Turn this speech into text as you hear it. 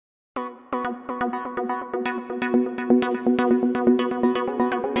In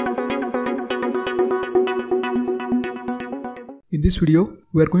this video,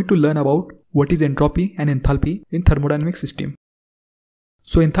 we are going to learn about what is entropy and enthalpy in thermodynamic system.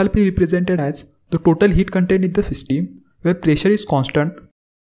 So enthalpy represented as the total heat content in the system where pressure is constant,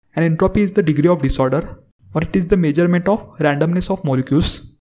 and entropy is the degree of disorder, or it is the measurement of randomness of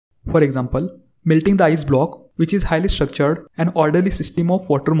molecules. For example, melting the ice block, which is highly structured and orderly system of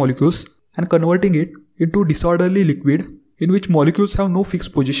water molecules, and converting it into disorderly liquid in which molecules have no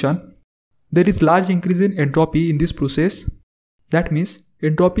fixed position. There is large increase in entropy in this process. That means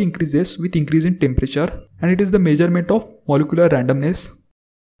entropy increases with increase in temperature, and it is the measurement of molecular randomness.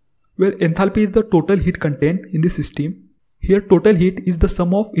 Where enthalpy is the total heat content in the system. Here total heat is the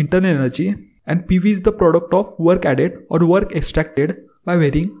sum of internal energy, and PV is the product of work added or work extracted by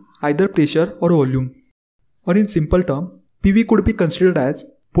varying either pressure or volume. Or in simple term, PV could be considered as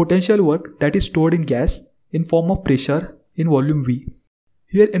potential work that is stored in gas in form of pressure in volume V.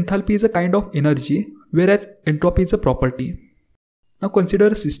 Here enthalpy is a kind of energy, whereas entropy is a property. Now consider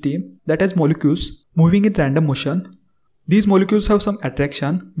a system that has molecules moving in random motion. These molecules have some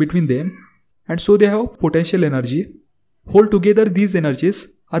attraction between them, and so they have potential energy. Altogether these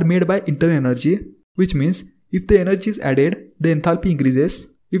energies are made by internal energy, which means if the energy is added, the enthalpy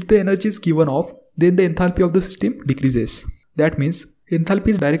increases. If the energy is given off, then the enthalpy of the system decreases. That means enthalpy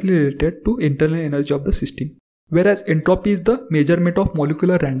is directly related to internal energy of the system. Whereas entropy is the measurement of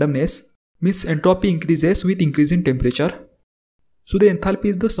molecular randomness, means entropy increases with increase in temperature. So the enthalpy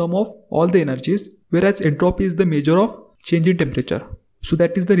is the sum of all the energies, whereas entropy is the measure of change in temperature. So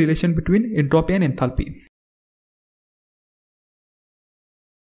that is the relation between entropy and enthalpy.